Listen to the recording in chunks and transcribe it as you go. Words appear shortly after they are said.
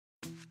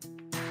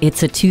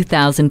It's a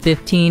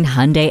 2015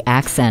 Hyundai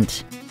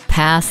Accent.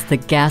 Pass the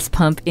gas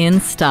pump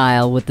in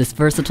style with this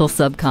versatile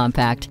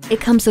subcompact.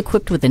 It comes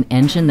equipped with an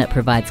engine that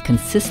provides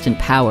consistent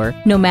power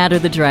no matter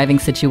the driving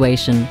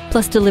situation,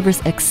 plus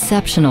delivers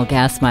exceptional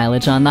gas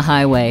mileage on the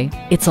highway.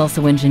 It's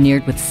also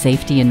engineered with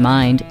safety in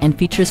mind and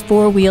features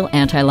four-wheel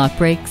anti-lock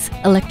brakes,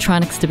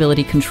 electronic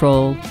stability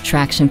control,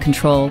 traction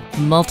control,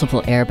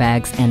 multiple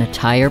airbags, and a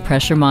tire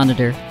pressure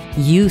monitor.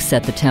 You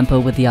set the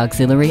tempo with the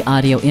auxiliary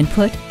audio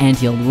input,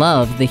 and you'll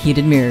love the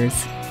heated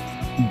mirrors.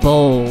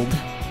 Bold,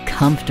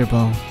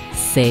 comfortable,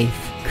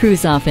 safe.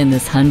 Cruise off in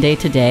this Hyundai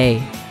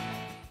today.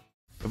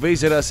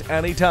 Visit us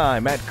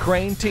anytime at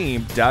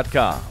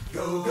crainteam.com.